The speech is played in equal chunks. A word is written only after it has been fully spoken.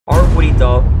Woody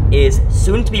doll is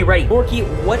soon to be ready. Forky,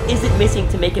 what is it missing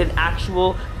to make it an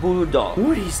actual Voodoo doll?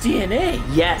 Woody's DNA?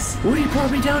 Yes. Woody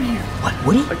brought me down here. What,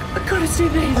 Woody? I got his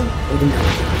DNA. Hold him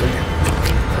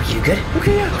down. Are you good?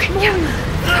 Okay, yeah. Okay, yeah.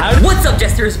 What's up,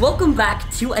 Jesters? Welcome back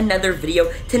to another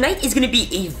video. Tonight is going to be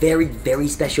a very, very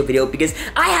special video because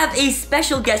I have a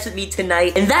special guest with me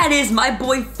tonight, and that is my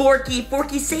boy Forky.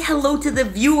 Forky, say hello to the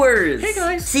viewers. Hey,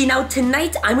 guys. See, now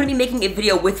tonight I'm going to be making a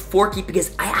video with Forky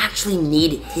because I actually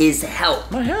need his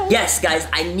help. My help? Yes, guys,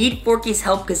 I need Forky's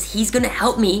help because he's going to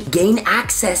help me gain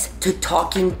access to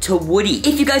talking to Woody.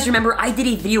 If you guys remember, I did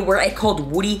a video where I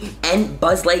called Woody and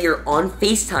Buzz Lightyear on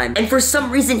FaceTime, and for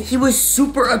some reason, he was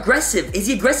super aggressive. Is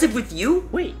he aggressive with you?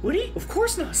 Wait, Woody? Of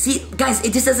course not. See, guys,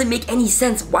 it just doesn't make any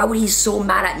sense. Why would he so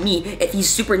mad at me if he's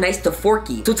super nice to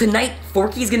Forky? So tonight,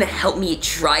 Forky is gonna help me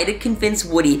try to convince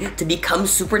Woody to become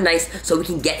super nice so we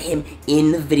can get him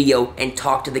in the video and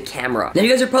talk to the camera. Now, you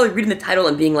guys are probably reading the title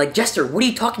and being like, Jester, what are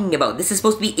you talking about? This is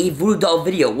supposed to be a Voodoo doll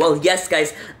video. Well, yes,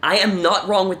 guys, I am not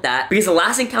wrong with that because the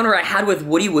last encounter I had with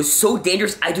Woody was so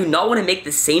dangerous, I do not want to make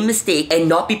the same mistake and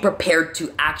not be prepared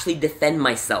to actually defend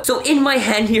myself. So in my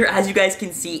hand here, as you guys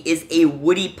can see, is a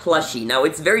Woody plushie. Now,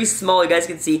 it's very small, you guys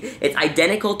can see. It's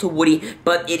identical to Woody,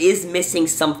 but it is missing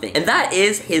something. And that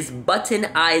is his button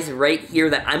eyes right here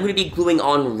that I'm gonna be gluing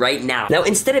on right now. Now,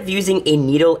 instead of using a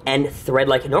needle and thread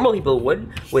like normal people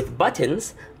would with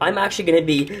buttons, I'm actually gonna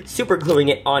be super gluing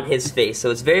it on his face. So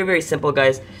it's very, very simple,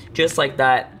 guys. Just like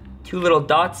that, 2 little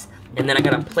dots. And then I'm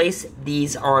gonna place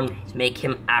these on to make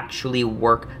him actually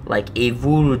work like a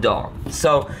Voodoo doll.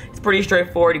 So it's pretty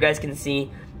straightforward, you guys can see.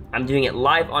 I'm doing it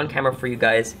live on camera for you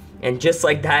guys. And just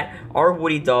like that, our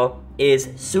Woody doll is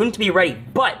soon to be ready,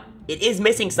 but it is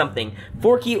missing something.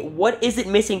 Forky, what is it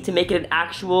missing to make it an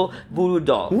actual Voodoo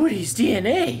doll? Woody's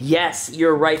DNA? Yes,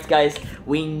 you're right, guys.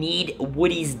 We need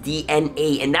Woody's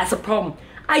DNA, and that's a problem.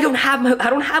 I don't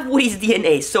have Woody's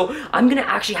DNA, so I'm gonna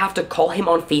actually have to call him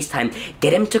on FaceTime,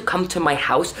 get him to come to my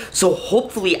house, so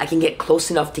hopefully I can get close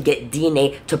enough to get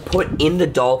DNA to put in the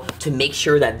doll to make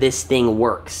sure that this thing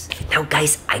works. Now,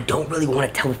 guys, I don't really want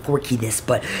to tell Forky this,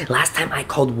 but last time I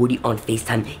called Woody on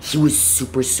FaceTime, he was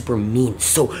super, super mean.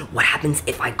 So what happens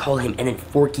if I call him and then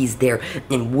Forky's there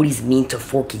and Woody's mean to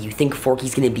Forky? You think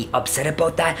Forky's gonna be upset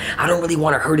about that? I don't really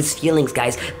want to hurt his feelings,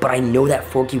 guys, but I know that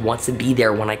Forky wants to be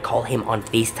there when I call him on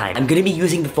FaceTime. I'm gonna be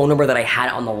using the phone number that I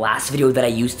had on the last video that I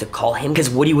used to call him because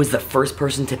Woody was the first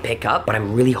person to pick up, but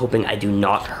I'm really hoping I do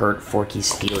not hurt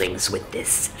Forky's feelings with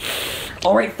this.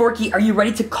 All right, Forky, are you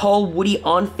ready to call Woody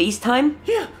on FaceTime?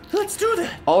 Yeah, let's do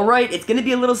that. All right, it's gonna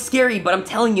be a little scary, but I'm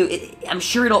telling you, I'm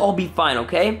sure it'll all be fine,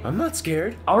 okay? I'm not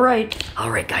scared. All right,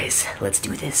 guys, let's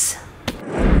do this.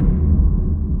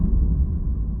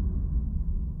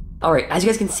 Alright, as you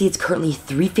guys can see, it's currently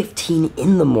 3:15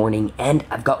 in the morning, and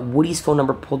I've got Woody's phone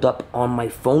number pulled up on my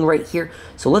phone right here,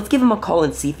 so let's give him a call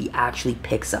and see if he actually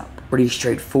picks up. Pretty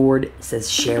straightforward, it says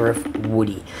Sheriff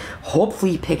Woody.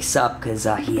 Hopefully he picks up, because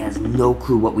he has no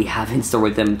clue what we have in store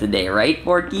with him today, right,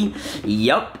 Forky?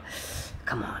 Yup.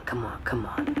 Come on.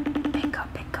 Pick up,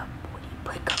 Woody,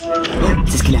 pick up.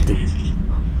 Disconnected.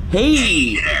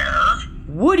 Hey! There.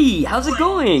 Woody, how's it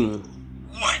going?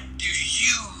 What do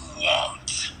you want?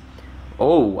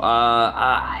 Oh,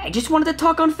 I just wanted to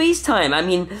talk on FaceTime. I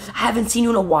mean, I haven't seen you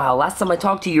in a while. Last time I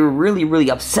talked to you, you were really, really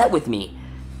upset with me.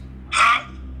 Huh?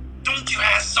 Don't you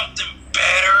have something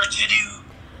better to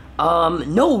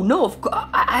do? No, of course,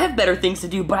 I have better things to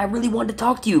do, but I really wanted to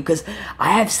talk to you because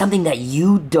I have something that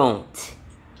you don't.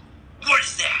 What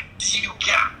is that you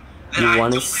got that You I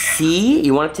want to don't have? see?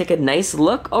 You want to take a nice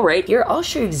look? All right, here, I'll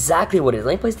show you exactly what it is.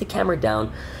 Let me place the camera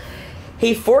down.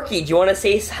 Hey, Forky, do you want to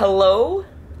say hello?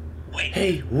 Wait,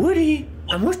 Hey, Woody,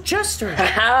 I'm with Jester.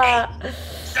 Haha.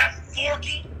 is that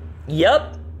Forky?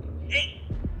 Yup. Hey,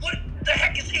 what the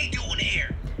heck is he doing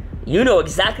here? You know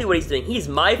exactly what he's doing. He's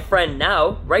my friend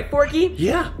now. Right, Forky?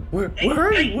 Yeah, where Hey,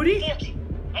 are hey, you, Woody? Forky,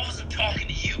 I wasn't talking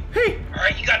to you. Hey,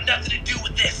 Alright, you got nothing to do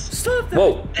with this. stop that.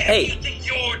 Whoa, The heck do hey, you think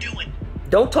you're doing?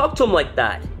 don't talk to him like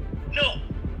that. No,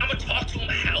 I'm gonna talk to him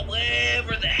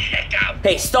however the heck I want.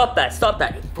 Hey, stop that.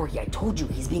 Hey, Forky, I told you,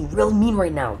 he's being real mean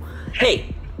right now.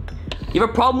 Hey, you have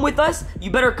a problem with us?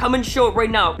 You better come and show it right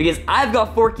now because I've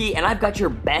got Forky and I've got your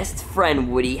best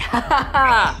friend, Woody. Ha ha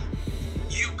ha!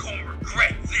 You gonna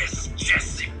regret this,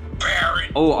 Jesse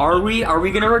Barrett. Oh, are we? Are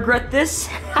we gonna regret this?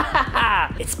 Ha ha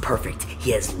ha! It's perfect.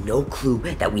 He has no clue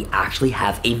that we actually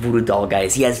have a Voodoo doll,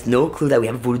 guys. He has no clue that we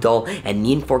have a Voodoo doll, and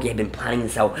me and Forky have been planning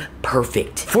this out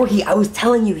perfect. Forky, I was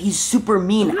telling you, he's super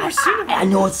mean. I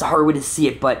know it's a hard way to see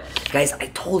it, but guys, I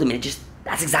told him, and it just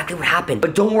That's exactly what happened.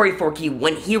 But don't worry, Forky.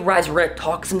 When he arrives, we're gonna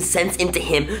talk some sense into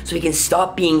him so he can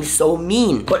stop being so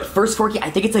mean. But first, Forky,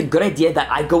 I think it's a good idea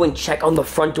that I go and check on the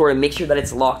front door and make sure that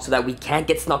it's locked so that we can't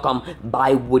get snuck on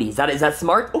by Woody. Is that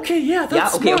smart? Okay, yeah,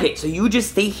 that's smart. Okay. So you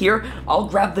just stay here. I'll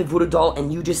grab the voodoo doll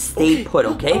and you just stay put,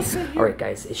 okay? All right,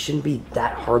 guys. It shouldn't be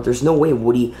that hard. There's no way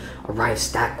Woody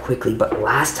arrives that quickly. But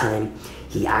last time,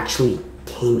 he actually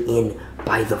came in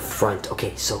by the front.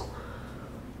 Okay, so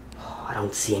I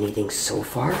don't see anything so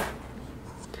far.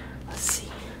 Let's see.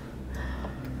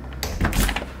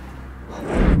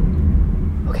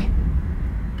 Okay.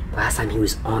 Last time he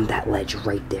was on that ledge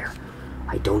right there.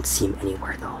 I don't see him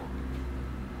anywhere though.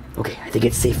 Okay, I think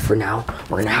it's safe for now.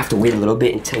 We're gonna have to wait a little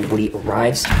bit until Woody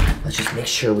arrives. Let's just make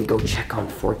sure we go check on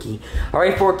Forky. All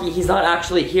right, Forky, he's not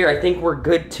actually here. I think we're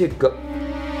good to go.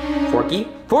 Forky?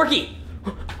 Forky!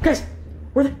 Guys,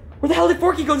 where the hell did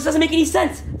Forky go? This doesn't make any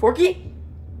sense. Forky?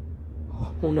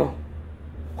 Oh no.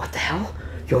 What the hell?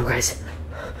 Yo, guys.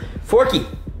 Forky!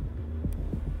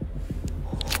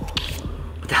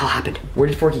 What the hell happened? Where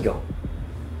did Forky go?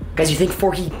 Guys, you think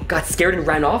Forky got scared and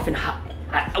ran off? And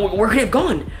where could he have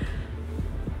gone?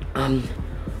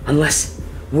 Unless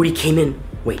Woody came in.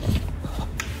 Wait.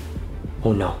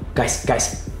 Oh no. Guys.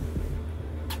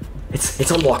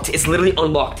 It's unlocked. It's literally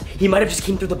unlocked. He might have just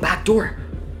came through the back door.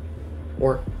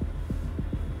 Or...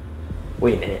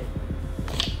 Wait a minute.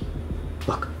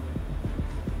 Look.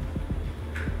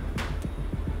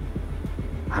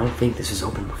 I don't think this was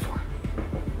open before.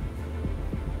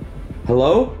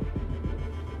 Hello?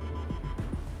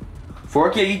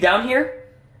 Forky, are you down here?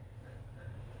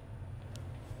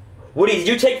 Woody, did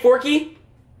you take Forky?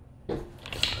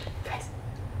 Guys,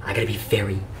 I gotta be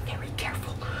very, very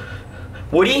careful.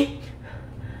 Woody?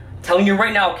 I'm telling you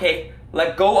right now, okay?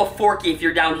 Let go of Forky if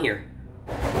you're down here.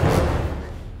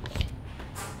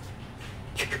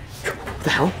 What the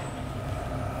hell?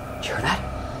 Did you hear that?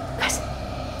 Guys,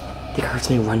 I think I heard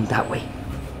something run that way.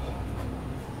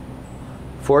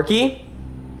 Forky?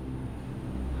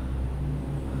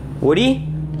 Woody?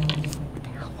 What the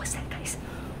hell was that, guys?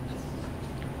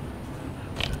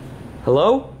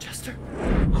 Hello? Jester.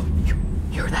 Oh,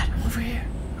 you heard that? Over here.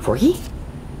 Forky?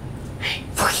 Hey,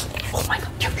 Forky. Oh my god.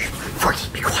 Forky,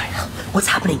 be quiet. What's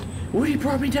happening? Woody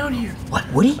brought me down here. What,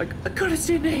 Woody? I got his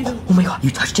DNA though. Oh my god, you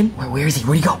touched him? Where is he?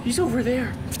 Where'd he go? He's over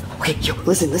there. Okay, yo,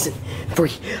 listen.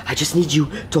 Forky, I just need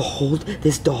you to hold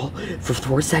this doll for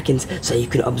 4 seconds so you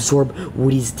can absorb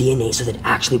Woody's DNA so that it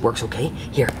actually works, okay?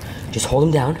 Here, just hold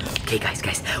him down. Okay, guys,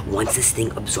 once this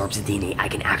thing absorbs the DNA, I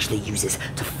can actually use this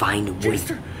to find Woody.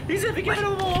 Jester, he's giving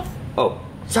him off. Oh,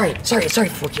 sorry,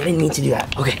 Forky, I didn't mean to do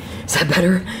that. Okay, is that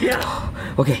better? Yeah.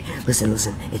 Okay, listen.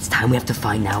 It's time we have to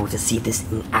find now to see if this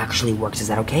thing actually works. Is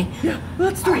that okay? Yeah,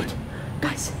 let's do it.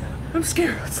 Guys. I'm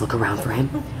scared. Let's look around for him.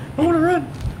 I want to run.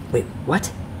 Wait,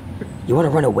 what? You want to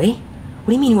run away? What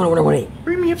do you mean you want to run away?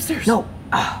 Bring me upstairs. No.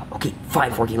 Okay,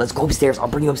 fine, Forky. Let's go upstairs. I'll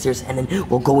bring you upstairs, and then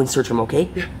we'll go and search him, okay?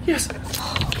 Yeah, yes.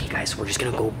 Okay, guys, we're just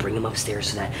gonna go bring him upstairs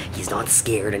so that he's not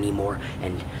scared anymore,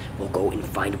 and we'll go and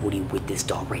find Woody with this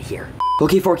doll right here.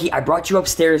 Okay, Forky, I brought you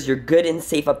upstairs. You're good and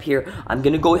safe up here. I'm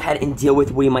gonna go ahead and deal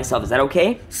with Woody myself. Is that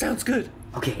okay? Sounds good.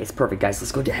 Okay, it's perfect, guys.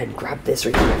 Let's go ahead and grab this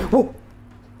right here. Whoa!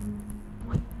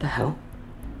 What the hell?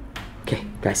 Okay,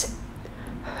 guys.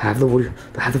 I have the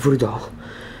voodoo doll.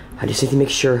 I just need to make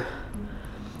sure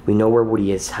we know where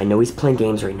Woody is. I know he's playing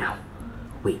games right now.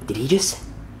 Wait, did he just...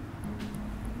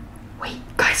 Wait,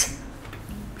 guys.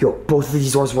 Yo, both of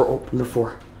these doors were open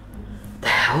before. The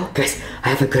hell? Guys, I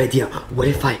have a good idea. What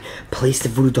if I place the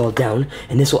voodoo doll down,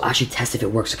 and this will actually test if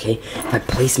it works, okay? If I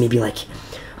place maybe like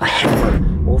a hammer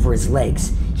over his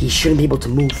legs, he shouldn't be able to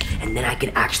move, and then I can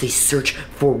actually search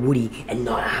for Woody and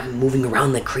not have him moving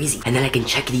around like crazy. And then I can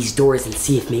check these doors and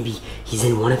see if maybe he's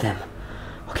in one of them.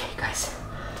 Okay, guys,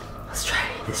 let's try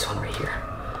this one right here.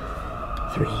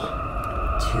 3, 2,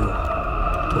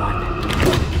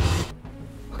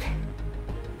 1. Okay,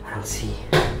 I don't see.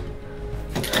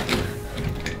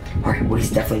 Alright, Woody's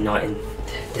definitely not in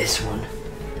this one.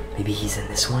 Maybe he's in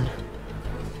this one.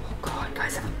 Oh god,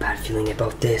 guys, I have a bad feeling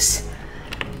about this.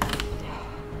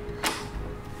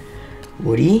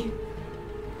 Woody?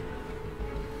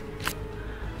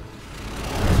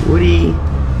 Woody?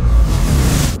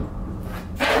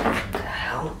 What the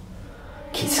hell?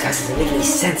 Okay, this guy doesn't make any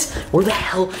sense. Where the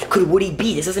hell could Woody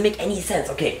be? This doesn't make any sense.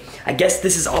 Okay, I guess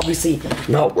this is obviously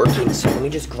not working, so let me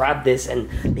just grab this and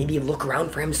maybe look around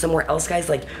for him somewhere else, guys.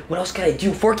 Like, what else can I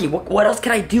do? Forky, what else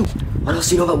can I do? What else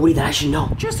do you know about Woody that I should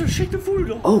know? Jester, shake the voodoo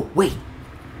doll. Oh, wait.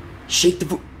 Shake the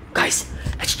voodoo... Guys,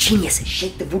 that's genius.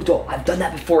 Shake the voodoo doll. I've done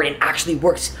that before and it actually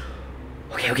works.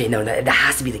 Okay, no, that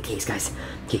has to be the case, guys.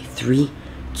 Okay, 3,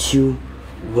 2,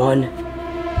 1...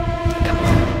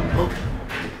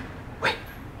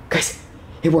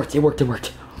 It worked.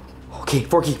 Okay,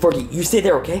 Forky, you stay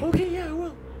there, okay? Okay, yeah, I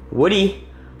will. Woody,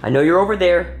 I know you're over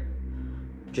there.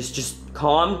 Just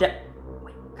calm down.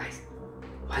 Wait, guys,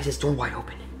 why is this door wide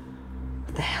open?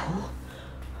 What the hell?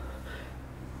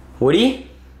 Woody?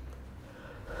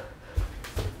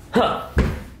 Huh.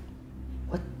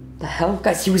 What the hell?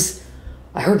 Guys,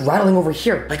 I heard rattling over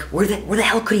here. Like, where the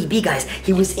hell could he be, guys?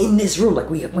 He was in this room. Like,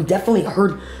 we definitely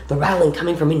heard the rattling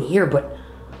coming from in here, but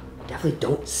I definitely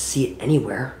don't see it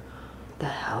anywhere. What the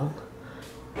hell?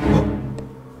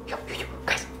 Yo,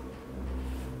 guys.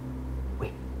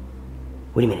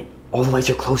 Wait a minute. All the lights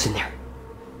are closed in there.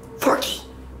 Forky,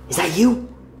 is that you?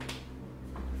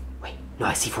 Wait, no,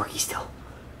 I see Forky still.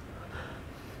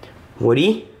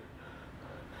 Woody?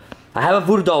 I have a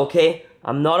voodoo doll, okay?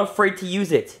 I'm not afraid to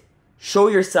use it. Show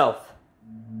yourself.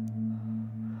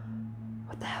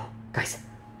 What the hell? Guys,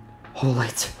 all the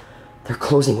lights, they're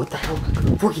closing. What the hell?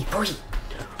 Forky,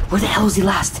 where the hell is he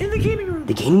last? In the gaming room.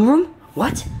 The gaming room?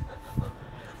 What?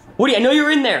 Woody, I know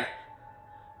you're in there.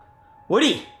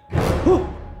 Woody. Oh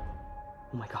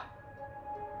my god.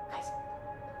 Guys.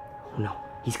 Oh no,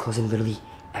 he's closing literally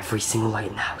every single light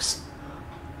in the house.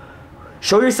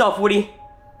 Show yourself, Woody.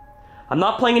 I'm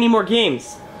not playing any more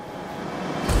games.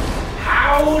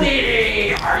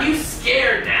 Howdy! Are you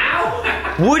scared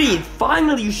now? Woody,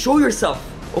 finally you show yourself.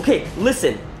 Okay,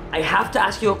 listen. I have to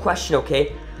ask you a question,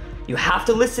 okay? You have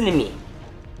to listen to me.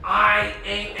 I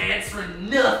ain't answering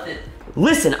nothing.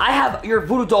 Listen, I have your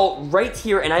voodoo doll right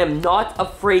here and I am not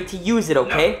afraid to use it,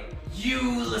 okay? No,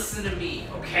 you listen to me,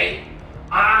 okay?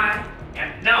 I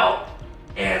am not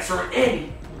answering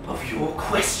any of your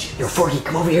questions. Yo, Forky,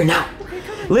 come over here now.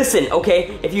 Listen,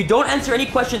 okay? If you don't answer any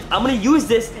questions, I'm gonna use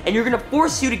this and you're gonna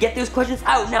force you to get those questions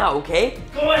out now, okay?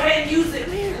 Go ahead and use it.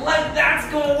 Like that's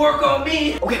gonna work on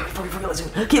me. Okay, Forky,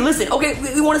 listen. Okay, listen, okay,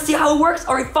 we wanna see how it works?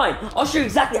 Alright, fine. I'll show you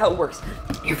exactly how it works.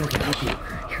 Here, Forky, I'll help you.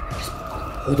 Here, just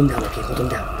hold him down, okay? Hold him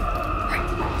down.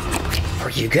 Alright. Okay,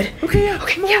 Forky, you good? Okay, yeah.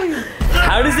 Okay, yeah.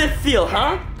 How does it feel,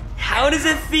 huh? How does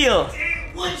it feel?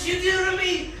 What'd you do to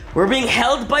me? We're being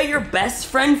held by your best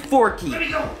friend, Forky. Let me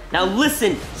go. Now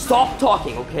listen, stop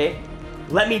talking, okay?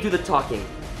 Let me do the talking.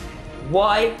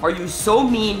 Why are you so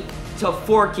mean to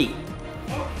Forky?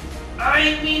 I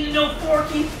ain't mean to know,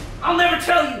 Forky. I'll never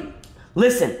tell you.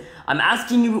 Listen, I'm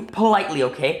asking you politely,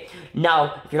 okay?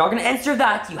 Now, if you're not gonna answer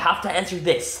that, you have to answer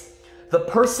this. The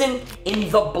person in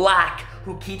the black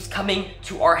who keeps coming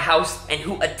to our house and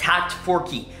who attacked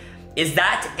Forky, is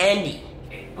that Andy?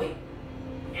 Wait,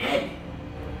 Andy?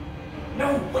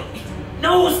 No, wait,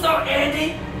 no, it's not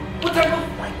Andy. What type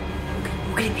of, like,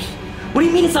 Who could it be? What do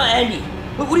you mean it's not Andy?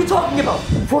 What are you talking about?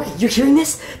 Forky, you're hearing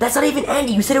this? That's not even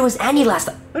Andy. You said it was Andy last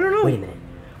time. I don't know. Wait a minute.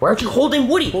 Why aren't you holding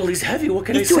Woody? Well, he's heavy. What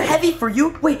can I say? He's too heavy for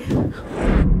you. Wait.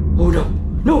 Oh no.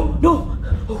 No.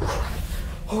 Oh crap.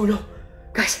 Oh no.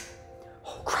 Guys.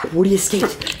 Oh crap. Woody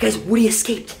escaped. Guys, Woody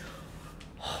escaped.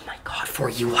 Oh my god,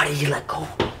 Forky, why did he let go?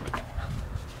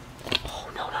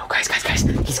 Guys,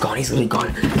 he's gone, he's literally gone.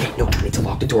 Okay, no, we need to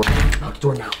lock the door. Lock the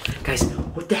door now. Guys,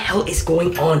 what the hell is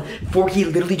going on? Forky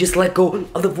literally just let go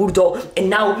of the voodoo doll, and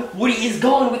now Woody is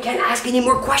gone. We can't ask any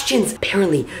more questions.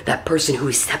 Apparently, that person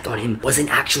who stepped on him wasn't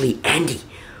actually Andy.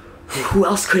 Who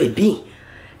else could it be?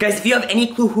 Guys, if you have any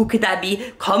clue who could that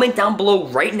be, comment down below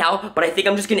right now, but I think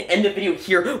I'm just gonna end the video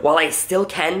here while I still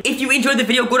can. If you enjoyed the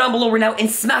video, go down below right now and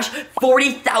smash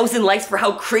 40,000 likes for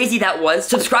how crazy that was.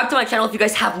 Subscribe to my channel if you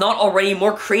guys have not already.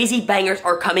 More crazy bangers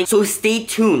are coming, so stay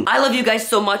tuned. I love you guys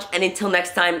so much, and until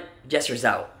next time, Jester's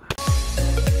out.